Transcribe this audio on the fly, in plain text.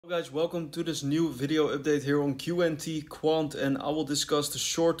Hello guys, welcome to this new video update here on QNT Quant, and I will discuss the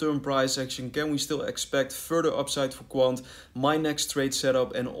short-term price action. Can we still expect further upside for Quant, my next trade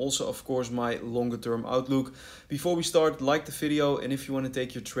setup, and also of course my longer-term outlook. Before we start, like the video, and if you want to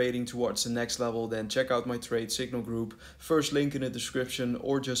take your trading towards the next level, then check out my trade signal group. First link in the description,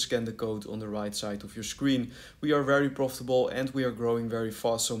 or just scan the code on the right side of your screen. We are very profitable and we are growing very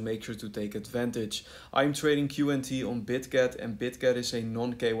fast, so make sure to take advantage. I'm trading QNT on BitGet, and BitGet is a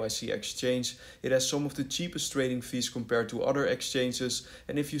non-KYC exchange. It has some of the cheapest trading fees compared to other exchanges,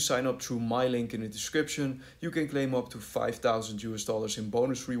 and if you sign up through my link in the description, you can claim up to $5,000 in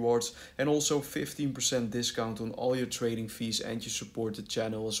bonus rewards and also 15% discount on all your trading fees, and you support the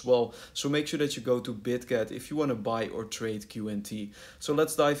channel as well. So make sure that you go to BitGet if you want to buy or trade QNT. So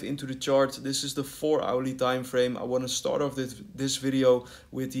let's dive into the chart. This is the 4-hourly time frame. I want to start off this video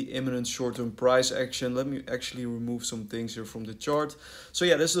with the imminent short-term price action. Let me actually remove some things here from the chart. So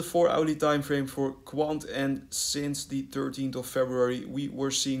yeah, this is the 4-hourly time frame for Quant, and since the 13th of February we were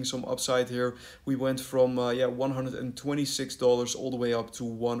seeing some upside here. We went from $126 all the way up to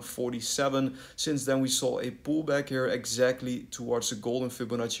 $147. Since then we saw a pullback here exactly towards the golden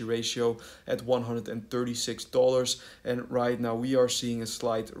Fibonacci ratio at $136, and right now we are seeing a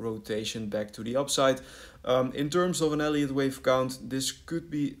slight rotation back to the upside. In terms of an Elliott wave count, this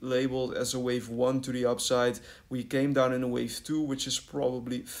could be labeled as a wave 1 to the upside. We came down in a wave 2, which is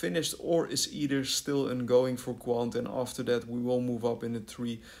probably finished or is either still ongoing for Quant, and after that we will move up in the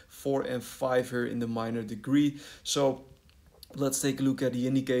 3, 4 and 5 here in the minor degree. So let's take a look at the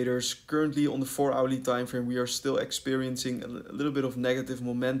indicators. Currently on the 4-hourly time frame, we are still experiencing a little bit of negative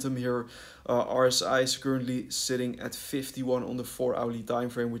momentum here. RSI is currently sitting at 51 on the 4-hourly time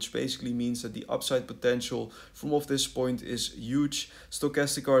frame, which basically means that the upside potential from off this point is huge.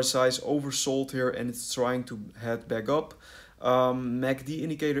 Stochastic RSI is oversold here and it's trying to head back up. MACD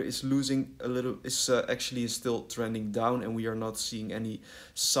indicator is losing a little, actually is still trending down, and we are not seeing any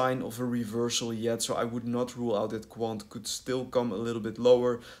sign of a reversal yet, so I would not rule out that Quant could still come a little bit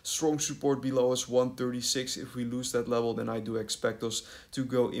lower. Strong support below us 136. If we lose that level, then I do expect us to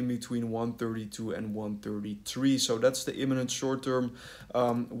go in between 132 and 133. So that's the imminent short term.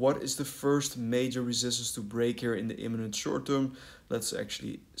 What is the first major resistance to break here in the imminent short term? Let's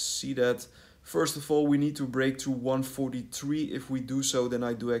actually see that. First of all, we need to break through 143. If we do so, then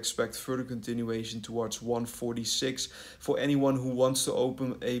I do expect further continuation towards 146. For anyone who wants to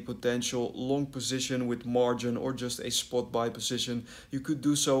open a potential long position with margin or just a spot buy position, you could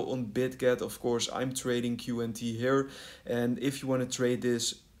do so on BitGet. Of course, I'm trading QNT here, and if you want to trade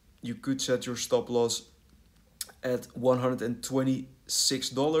this, you could set your stop loss at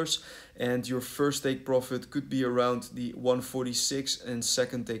 $126, and your first take profit could be around the 146 and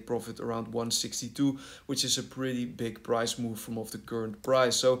second take profit around 162, which is a pretty big price move from off the current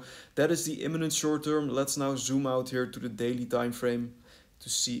price. So that is the imminent short term. Let's now zoom out here to the daily time frame to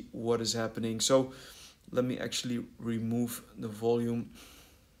see what is happening. So let me actually remove the volume.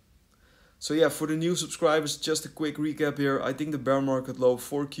 So yeah, for the new subscribers, just a quick recap here. I think the bear market low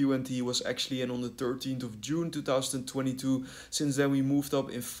for QNT was actually in on the 13th of June 2022. Since then we moved up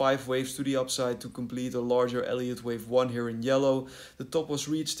in 5 waves to the upside to complete a larger Elliott wave 1 here in yellow. The top was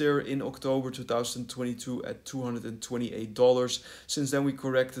reached here in October 2022 at $228. Since then we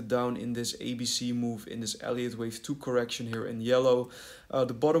corrected down in this ABC move in this Elliott wave 2 correction here in yellow.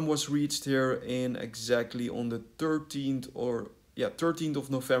 The bottom was reached here in exactly on the 13th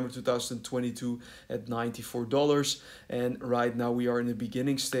of November 2022 at $94, and right now we are in the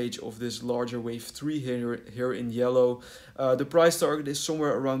beginning stage of this larger wave 3 here in yellow. The price target is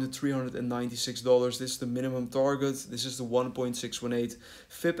somewhere around the $396. This is the minimum target. This is the 1.618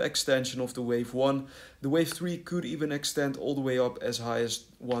 FIB extension of the wave 1. The wave 3 could even extend all the way up as high as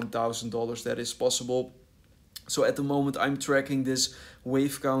 $1,000. That is possible. So at the moment I'm tracking this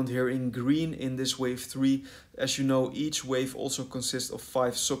wave count here in green in this wave 3. As you know, each wave also consists of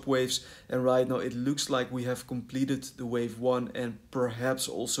 5 subwaves, and right now it looks like we have completed the wave 1 and perhaps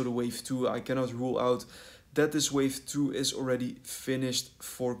also the wave 2. I cannot rule out that this wave 2 is already finished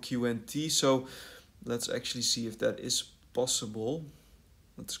for QNT. So let's actually see if that is possible.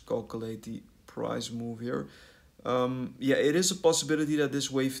 Let's calculate the price move here. Yeah, it is a possibility that this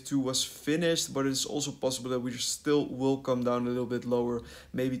wave 2 was finished, but it's also possible that we still will come down a little bit lower,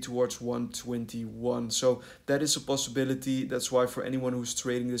 maybe towards 121. So that is a possibility. That's why for anyone who's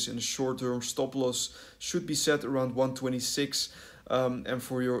trading this in the short term, stop loss should be set around 126. And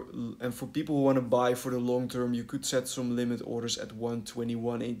for people who want to buy for the long term, you could set some limit orders at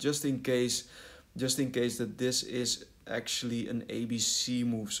 121, and just in case that this is actually an ABC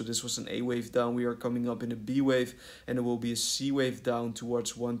move. So this was an A wave down. We are coming up in a B wave, and it will be a C wave down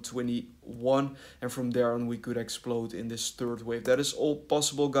towards 121. And from there on, we could explode in this third wave. That is all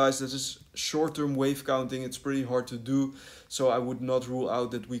possible, guys. That is short-term wave counting. It's pretty hard to do. So I would not rule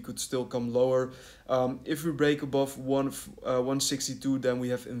out that we could still come lower. If we break above 162, then we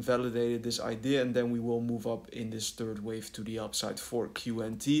have invalidated this idea, and then we will move up in this third wave to the upside for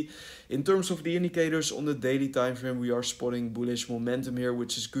QNT. In terms of the indicators on the daily time frame, we are spotting bullish momentum here,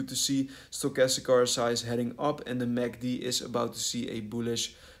 which is good to see. Stochastic RSI is heading up, and the MACD is about to see a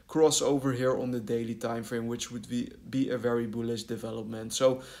bullish crossover here on the daily time frame, which would be a very bullish development.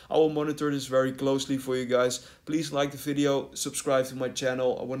 So I will monitor this very closely for you guys. Please like the video, subscribe to my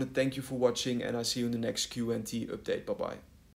channel. I want to thank you for watching, and I see you in the next QNT update. Bye bye.